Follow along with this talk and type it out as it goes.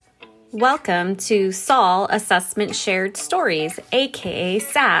Welcome to Saul Assessment Shared Stories, aka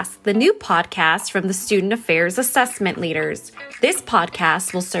SAS, the new podcast from the Student Affairs Assessment Leaders. This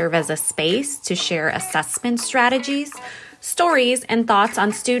podcast will serve as a space to share assessment strategies, stories, and thoughts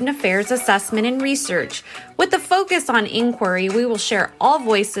on student affairs assessment and research. With a focus on inquiry, we will share all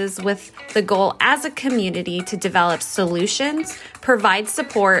voices with the goal as a community to develop solutions, provide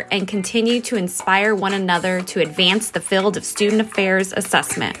support, and continue to inspire one another to advance the field of student affairs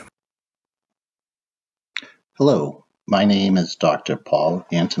assessment. Hello, my name is Dr. Paul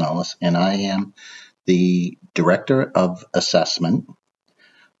Antonellis, and I am the Director of Assessment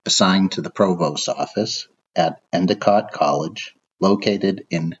assigned to the Provost's office at Endicott College, located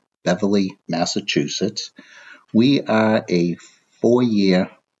in Beverly, Massachusetts. We are a 4-year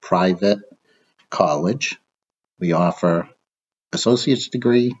private college. We offer associate's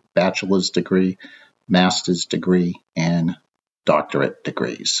degree, bachelor's degree, master's degree, and doctorate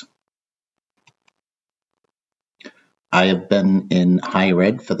degrees. I have been in higher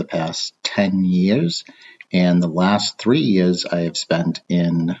ed for the past 10 years, and the last 3 years I have spent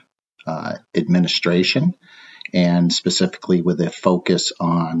in administration, and specifically with a focus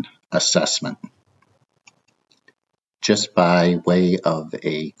on assessment. Just by way of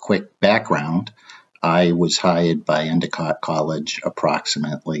a quick background, I was hired by Endicott College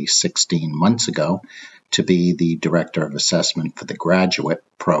approximately 16 months ago to be the Director of Assessment for the graduate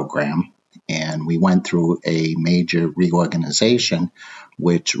program. And we went through a major reorganization,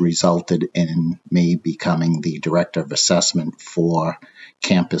 which resulted in me becoming the Director of Assessment for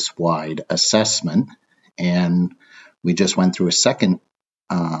campus-wide assessment. And we just went through a second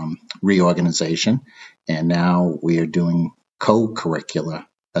reorganization, and now we are doing co-curricular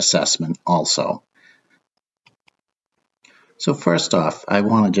assessment also. So first off, I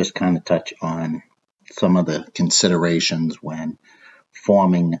want to just kind of touch on some of the considerations when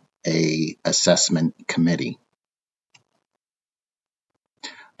forming a assessment committee.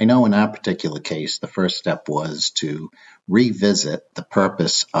 I know in our particular case, the first step was to revisit the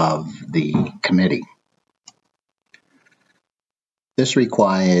purpose of the committee. This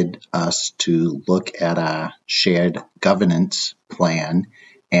required us to look at our shared governance plan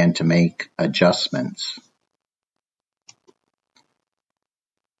and to make adjustments.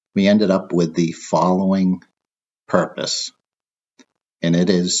 We ended up with the following purpose, and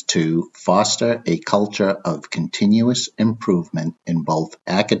it is to foster a culture of continuous improvement in both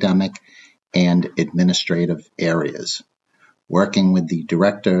academic and administrative areas. Working with the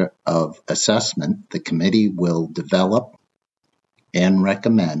Director of Assessment, the committee will develop and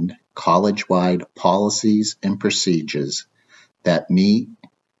recommend college-wide policies and procedures that meet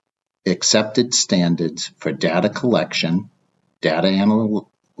accepted standards for data collection, data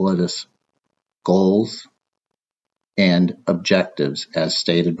analytics, goals, and objectives as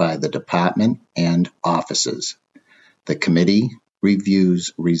stated by the department and offices. The committee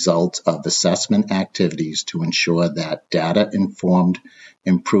reviews results of assessment activities to ensure that data-informed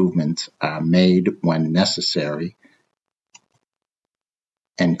improvements are made when necessary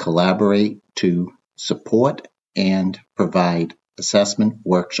and collaborate to support and provide assessment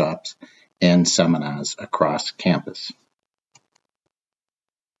workshops and seminars across campus.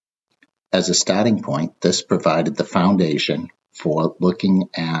 As a starting point, this provided the foundation for looking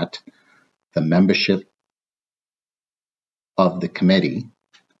at the membership of the committee,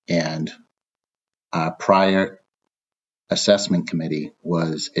 and our prior assessment committee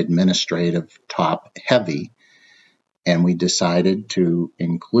was administrative top heavy, and we decided to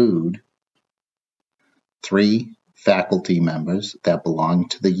include 3 faculty members that belong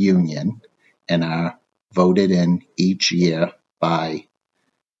to the union and are voted in each year by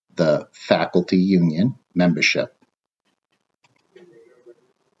the faculty union membership.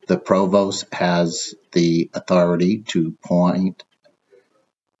 The provost has the authority to appoint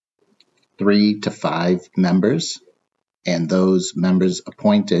 3 to 5 members, and those members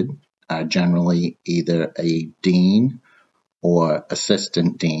appointed are generally either a dean or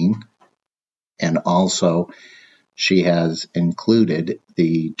assistant dean, and also she has included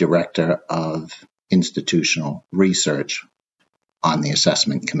the Director of Institutional Research on the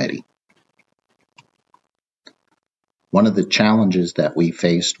assessment committee. One of the challenges that we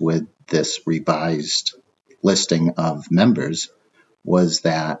faced with this revised listing of members was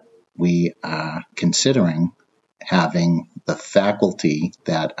that we are considering having the faculty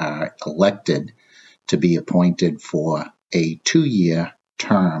that are elected to be appointed for a 2-year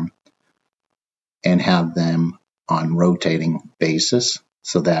term and have them on rotating basis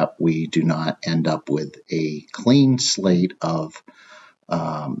so that we do not end up with a clean slate of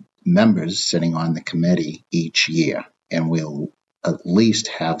members sitting on the committee each year. And we'll at least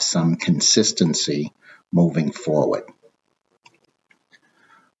have some consistency moving forward.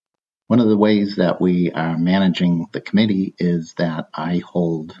 One of the ways that we are managing the committee is that I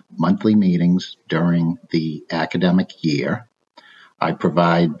hold monthly meetings during the academic year. I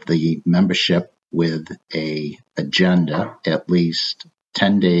provide the membership with an agenda at least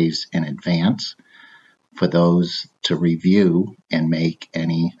 10 days in advance for those to review and make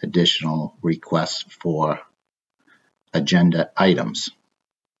any additional requests for agenda items.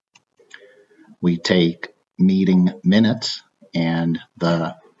 We take meeting minutes, and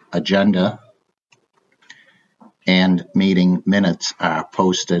the agenda and meeting minutes are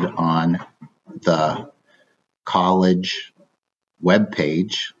posted on the college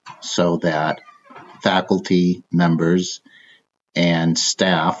webpage so that faculty members and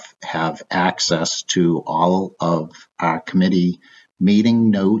staff have access to all of our committee meeting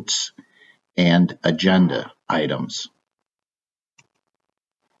notes and agenda items.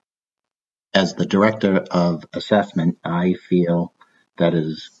 As the director of assessment, I feel that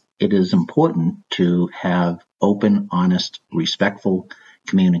it is important to have open, honest, respectful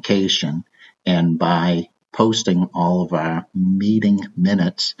communication, and by posting all of our meeting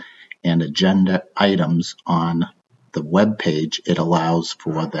minutes and agenda items on the web page, it allows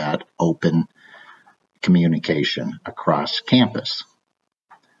for that open communication across campus.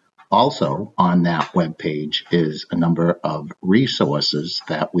 Also on that web page is a number of resources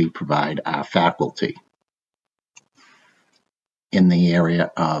that we provide our faculty in the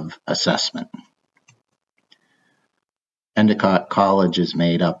area of assessment. Endicott College is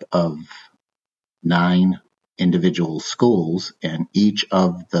made up of 9 individual schools, and each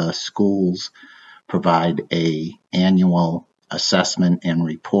of the schools provide an annual assessment and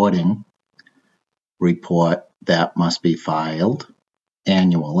reporting report that must be filed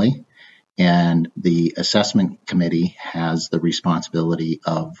annually, and the assessment committee has the responsibility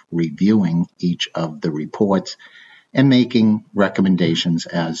of reviewing each of the reports and making recommendations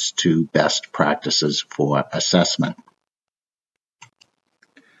as to best practices for assessment.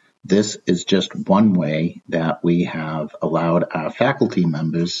 This is just one way that we have allowed our faculty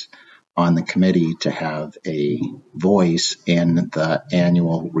members on the committee to have a voice in the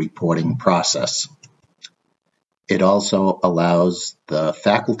annual reporting process. It also allows the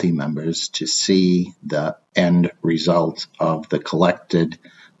faculty members to see the end results of the collected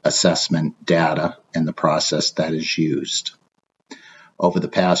assessment data and the process that is used. Over the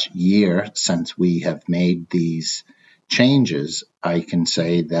past year, since we have made these changes, I can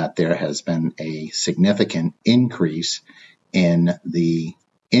say that there has been a significant increase in the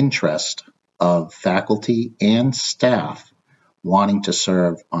interest of faculty and staff wanting to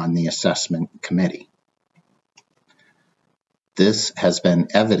serve on the assessment committee. This has been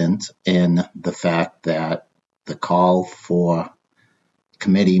evident in the fact that the call for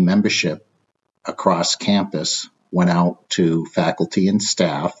committee membership across campus went out to faculty and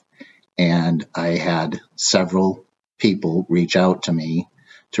staff, and I had several people reach out to me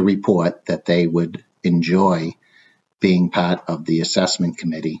to report that they would enjoy being part of the assessment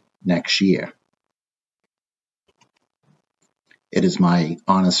committee next year. It is my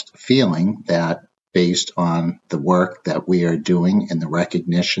honest feeling that based on the work that we are doing and the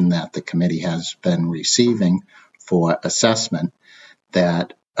recognition that the committee has been receiving for assessment,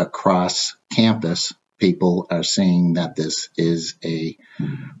 that across campus, people are seeing that this is a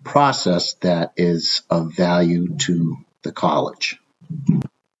process that is of value to the college.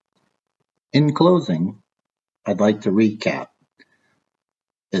 In closing, I'd like to recap.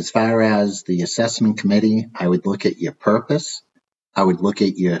 As far as the assessment committee, I would look at your purpose. I would look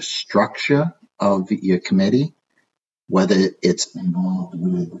at your structure of your committee, whether it's involved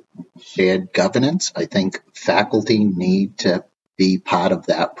with shared governance. I think faculty need to be part of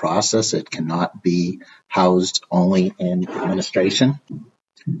that process. It cannot be housed only in administration.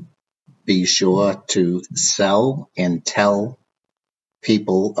 Be sure to sell and tell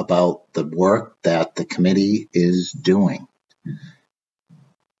people about the work that the committee is doing.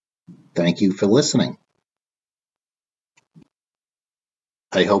 Thank you for listening.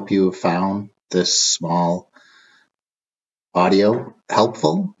 I hope you have found this small audio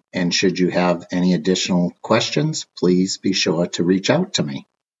helpful, and should you have any additional questions, please be sure to reach out to me.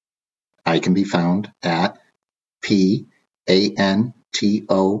 I can be found at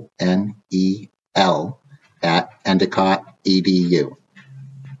PANTONEL@endicott.edu.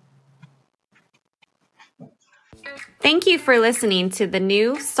 Thank you for listening to the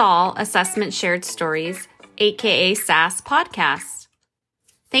new SAL Assessment Shared Stories, aka SAS podcast.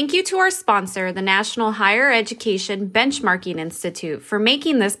 Thank you to our sponsor, the National Higher Education Benchmarking Institute, for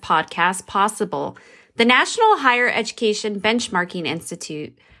making this podcast possible. The National Higher Education Benchmarking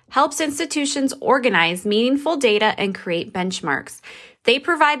Institute helps institutions organize meaningful data and create benchmarks. They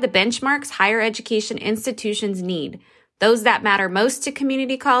provide the benchmarks higher education institutions need, those that matter most to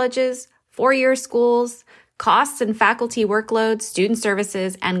community colleges, four-year schools, costs and faculty workloads, student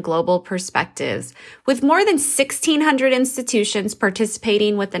services, and global perspectives. With more than 1,600 institutions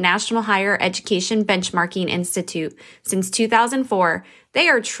participating with the National Higher Education Benchmarking Institute since 2004, they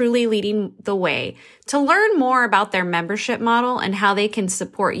are truly leading the way. To learn more about their membership model and how they can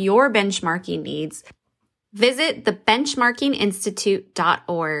support your benchmarking needs, visit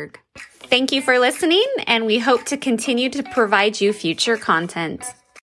thebenchmarkinginstitute.org. Thank you for listening, and we hope to continue to provide you future content.